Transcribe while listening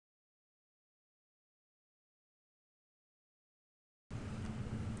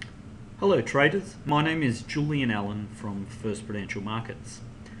Hello traders, my name is Julian Allen from First Prudential Markets.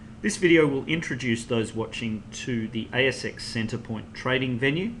 This video will introduce those watching to the ASX Centre Point trading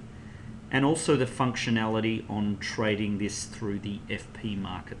venue and also the functionality on trading this through the FP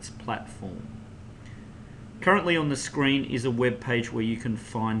Markets platform. Currently on the screen is a web page where you can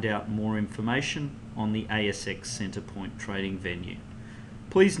find out more information on the ASX Centre Point trading venue.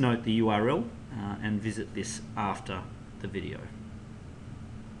 Please note the URL and visit this after the video.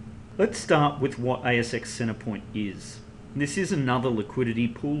 Let's start with what ASX Centre Point is. This is another liquidity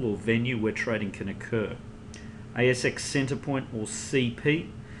pool or venue where trading can occur. ASX Centre Point or CP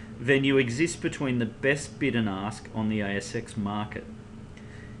venue exists between the best bid and ask on the ASX market.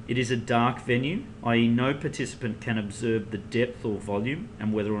 It is a dark venue, i.e. no participant can observe the depth or volume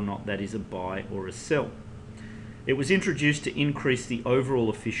and whether or not that is a buy or a sell. It was introduced to increase the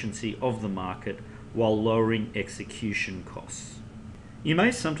overall efficiency of the market while lowering execution costs. You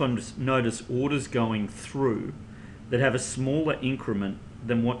may sometimes notice orders going through that have a smaller increment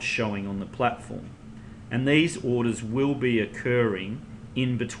than what's showing on the platform, and these orders will be occurring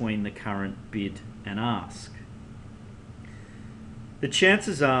in between the current bid and ask. The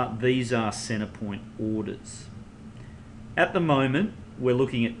chances are these are Centre Point orders. At the moment we're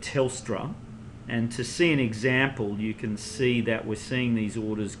looking at Telstra, and to see an example you can see that we're seeing these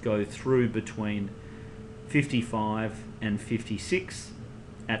orders go through between 55 and 56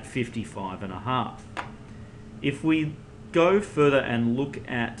 at 55.5. If we go further and look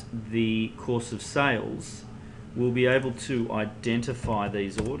at the course of sales, we'll be able to identify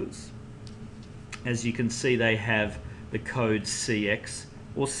these orders. As you can see, they have the code CX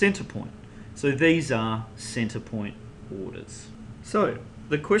or Centre Point. So these are Centre Point orders. So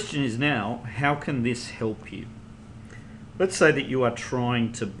the question is now, how can this help you? Let's say that you are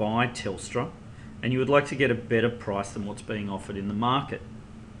trying to buy Telstra and you would like to get a better price than what's being offered in the market.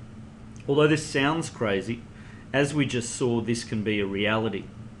 Although this sounds crazy, as we just saw, this can be a reality.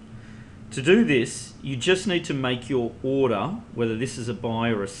 To do this, you just need to make your order, whether this is a buy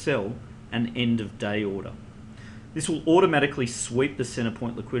or a sell, an end of day order. This will automatically sweep the Centre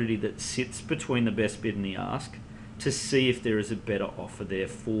Point liquidity that sits between the best bid and the ask to see if there is a better offer there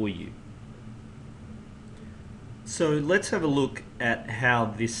for you. So let's have a look at how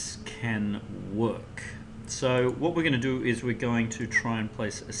this can work. So what we're going to do is we're going to try and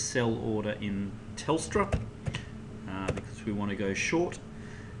place a sell order in Telstra because we want to go short.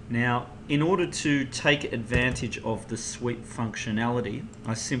 Now, in order to take advantage of the sweep functionality,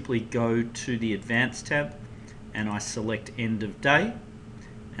 I simply go to the Advanced tab and I select end of day,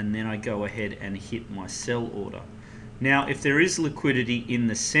 and then I go ahead and hit my sell order. Now, if there is liquidity in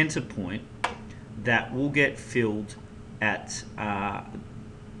the Centre Point, that will get filled at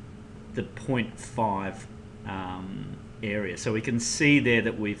the 0.5 area. So we can see there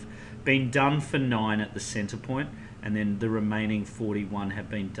that we've been done for 9 at the Centre Point, and then the remaining 41 have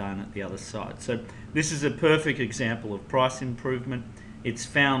been done at the other side. So this is a perfect example of price improvement. It's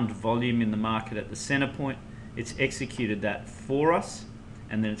found volume in the market at the Centre Point, it's executed that for us,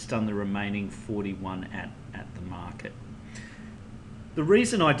 and then it's done the remaining 41 at the market. The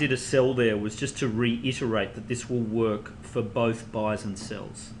reason I did a sell there was just to reiterate that this will work for both buys and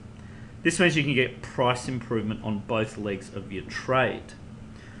sells. This means you can get price improvement on both legs of your trade.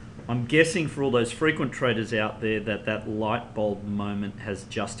 I'm guessing for all those frequent traders out there that light bulb moment has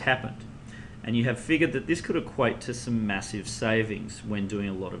just happened, and you have figured that this could equate to some massive savings when doing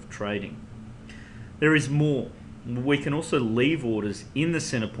a lot of trading. There is more. We can also leave orders in the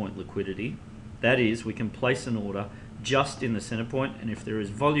Centre Point liquidity. That is, we can place an order just in the Centre Point, and if there is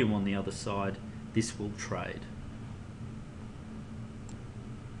volume on the other side, this will trade.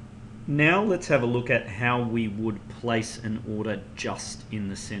 Now let's have a look at how we would place an order just in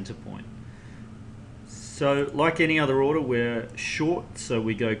the Centre Point. So like any other order, we're short, so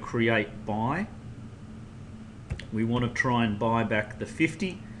we go create buy. We want to try and buy back the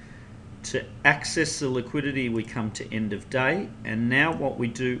 50. To access the liquidity, we come to end of day, and now what we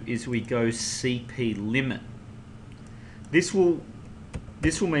do is we go CP limit. This will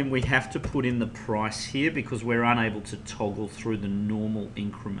mean we have to put in the price here because we're unable to toggle through the normal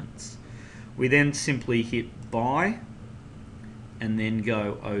increments. We then simply hit buy and then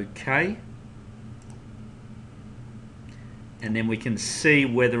go OK, and then we can see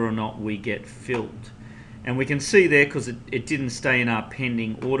whether or not we get filled. And we can see there, because it didn't stay in our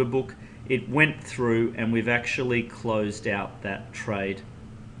pending order book, it went through and we've actually closed out that trade.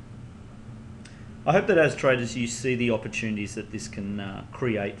 I hope that as traders you see the opportunities that this can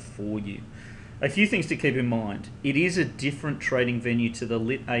create for you. A few things to keep in mind. It is a different trading venue to the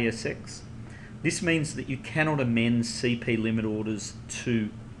lit ASX. This means that you cannot amend CP limit orders to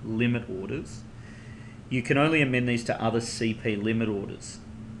limit orders, you can only amend these to other CP limit orders.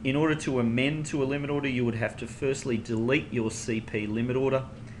 In order to amend to a limit order, you would have to firstly delete your CP limit order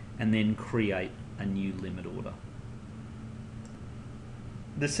and then create a new limit order.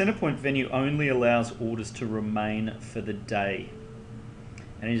 The Centre Point venue only allows orders to remain for the day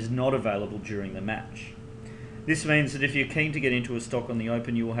and is not available during the match. This means that if you're keen to get into a stock on the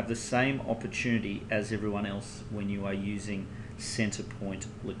open, you will have the same opportunity as everyone else when you are using Centre Point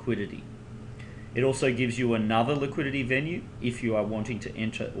liquidity. It also gives you another liquidity venue if you are wanting to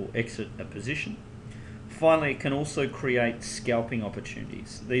enter or exit a position. Finally, it can also create scalping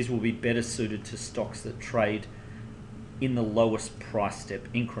opportunities. These will be better suited to stocks that trade in the lowest price step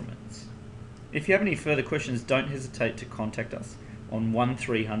increments. If you have any further questions, don't hesitate to contact us on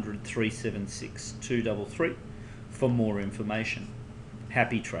 1300 376 233 for more information.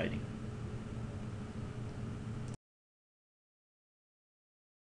 Happy trading.